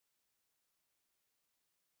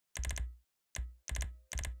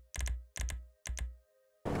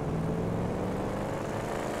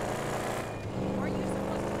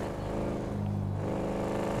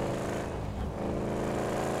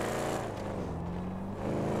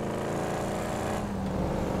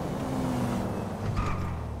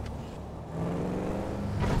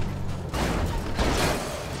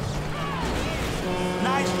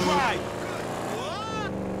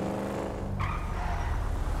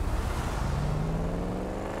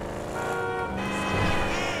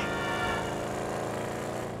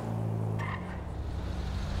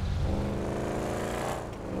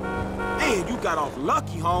got off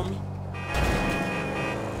lucky, homie.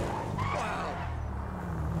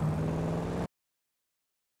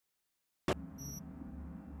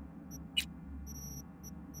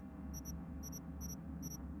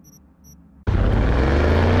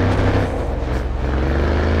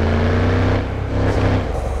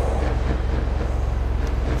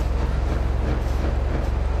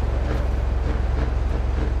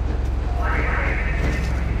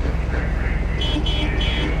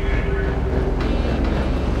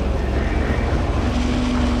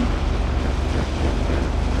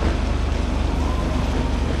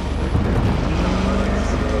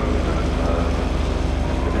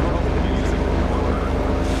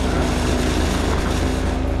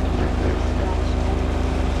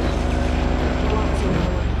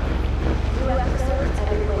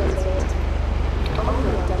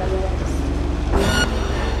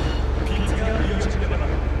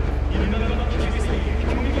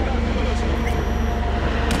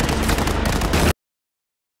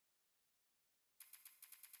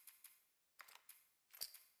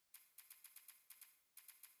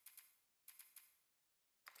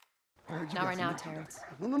 Not right now, Terrence.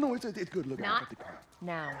 No, it's good. Look, not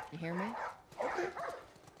now. You hear me? Okay.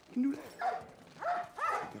 You can do that.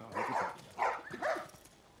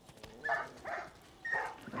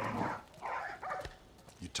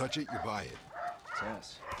 You touch it, you buy it.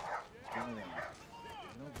 Tess. What's going on?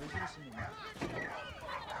 No business anymore.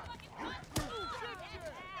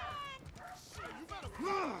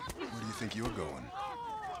 Where do you think you're going?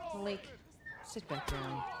 Malik, sit back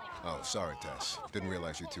down. Oh, sorry, Tess. Didn't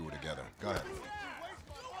realize you two were together. Go ahead.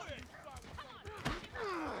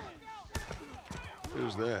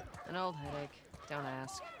 Who's that? An old headache. Don't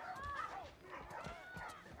ask.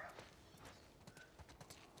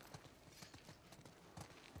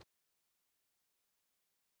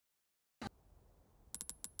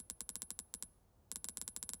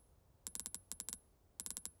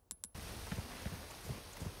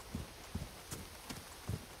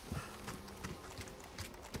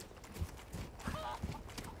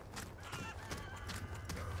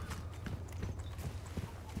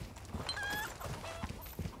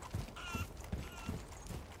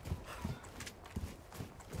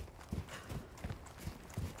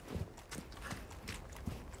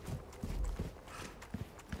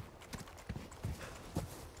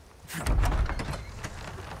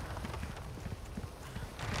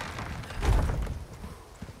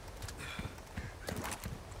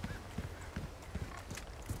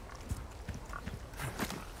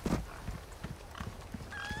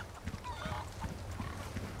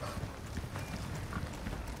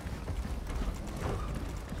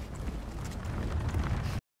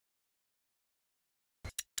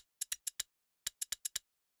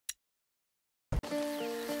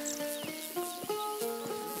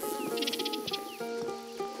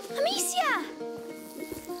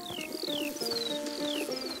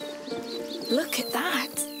 Look at that.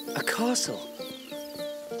 A castle.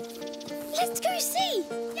 Let's go see.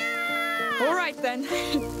 Yeah! All right then.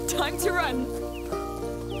 Time to run.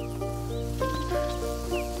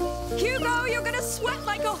 Hugo, you're gonna sweat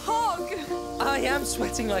like a hog. I am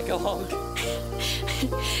sweating like a hog.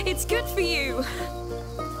 It's good for you.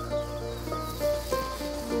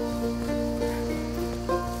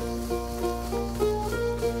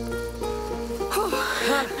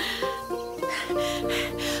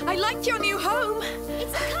 I like your new home.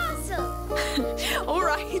 It's a castle. All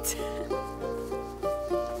right.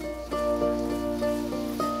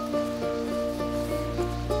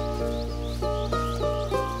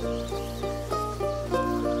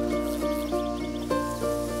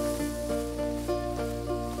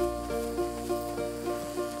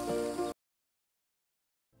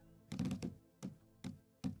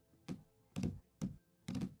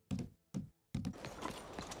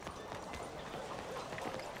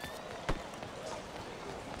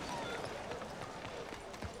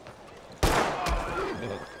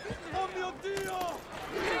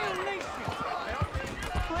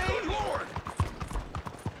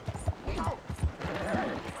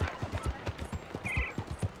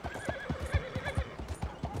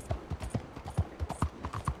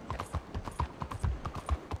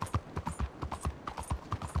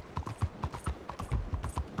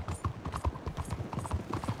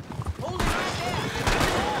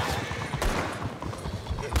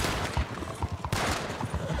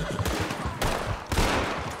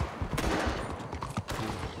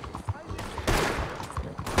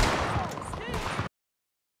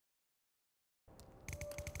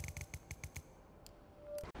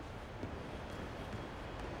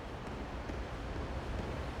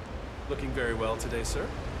 Looking very well today, sir.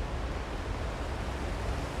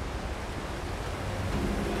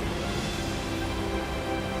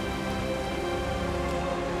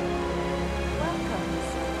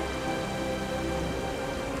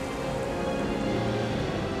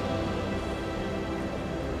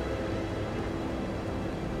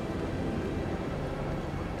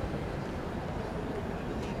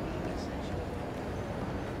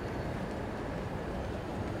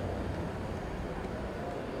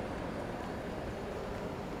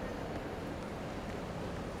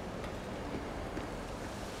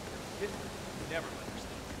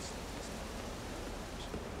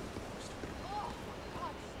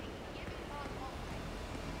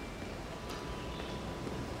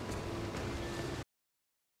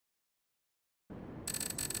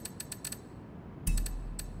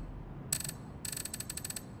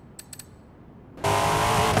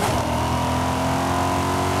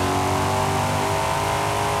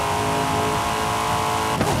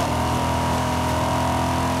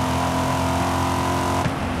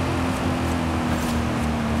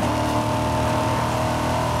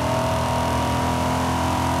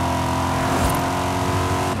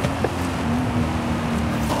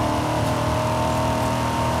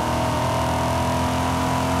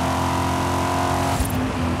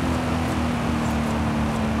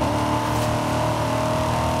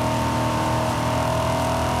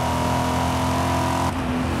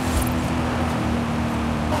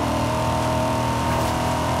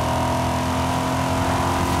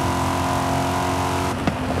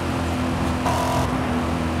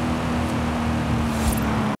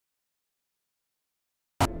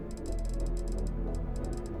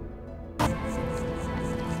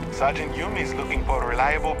 Sergeant Yumi's looking for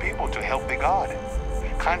reliable people to help the guard.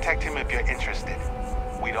 Contact him if you're interested.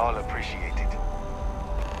 We'd all appreciate it.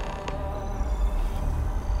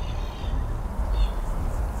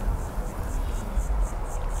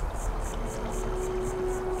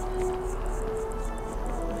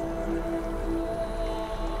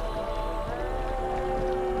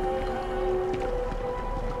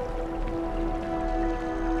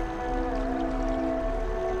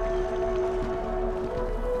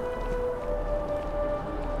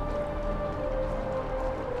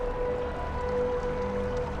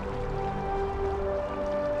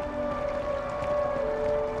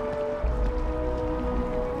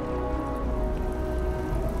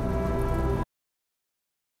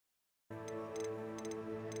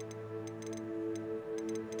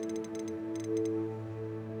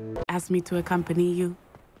 Asked me to accompany you.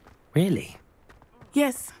 Really?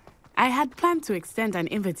 Yes, I had planned to extend an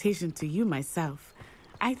invitation to you myself.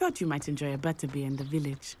 I thought you might enjoy a butterbeer in the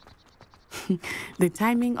village. The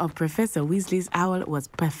timing of Professor Weasley's owl was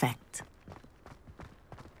perfect.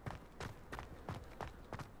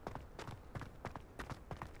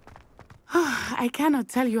 I cannot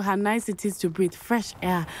tell you how nice it is to breathe fresh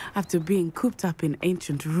air after being cooped up in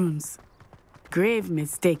ancient rooms. Grave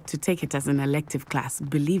mistake to take it as an elective class,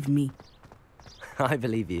 believe me. I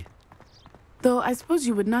believe you. Though I suppose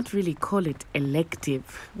you would not really call it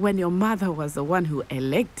elective when your mother was the one who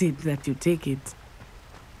elected that you take it.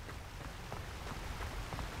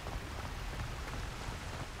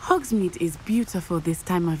 Hogsmeade is beautiful this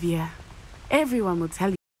time of year. Everyone will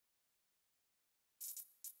tell you.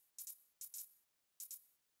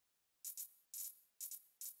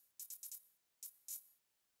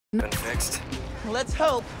 Next. Let's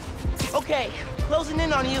hope. Okay, closing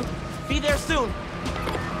in on you. Be there soon.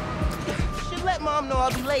 Should let Mom know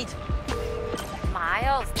I'll be late.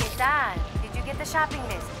 Miles, ¿qué tal? Did you get the shopping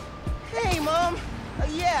list? Hey, Mom.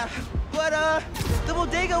 Yeah, but the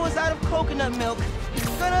bodega was out of coconut milk.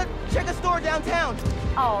 Gonna check a store downtown.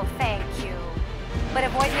 Oh, thank you. But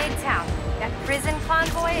avoid Midtown. That prison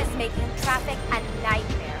convoy is making traffic a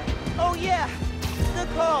nightmare. Oh, yeah. Good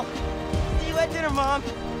call. See you at dinner, Mom.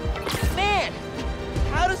 Man,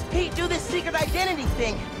 how does Pete do this secret identity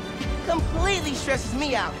thing? Completely stresses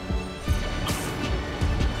me out.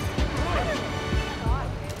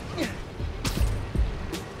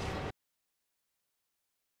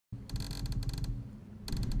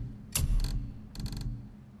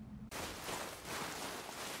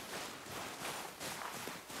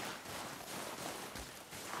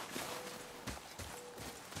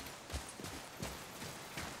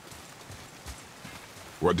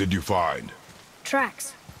 What did you find?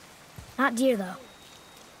 Tracks. Not deer, though.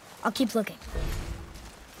 I'll keep looking.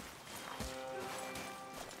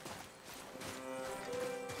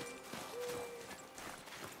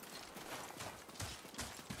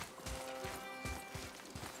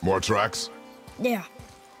 More tracks? Yeah,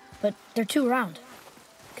 but they're too round.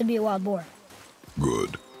 Could be a wild boar.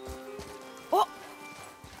 Good. Oh!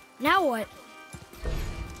 Now what?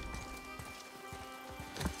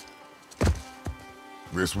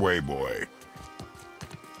 This way, boy.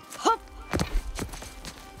 Hup!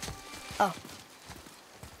 Oh.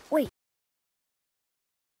 Wait.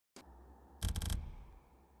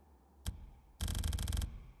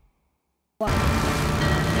 What?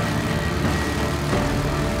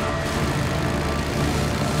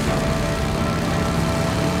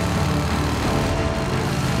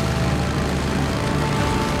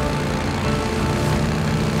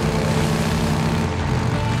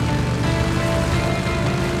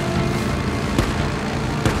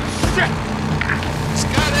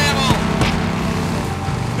 Scott ammo!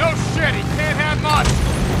 No shit, he can't have much!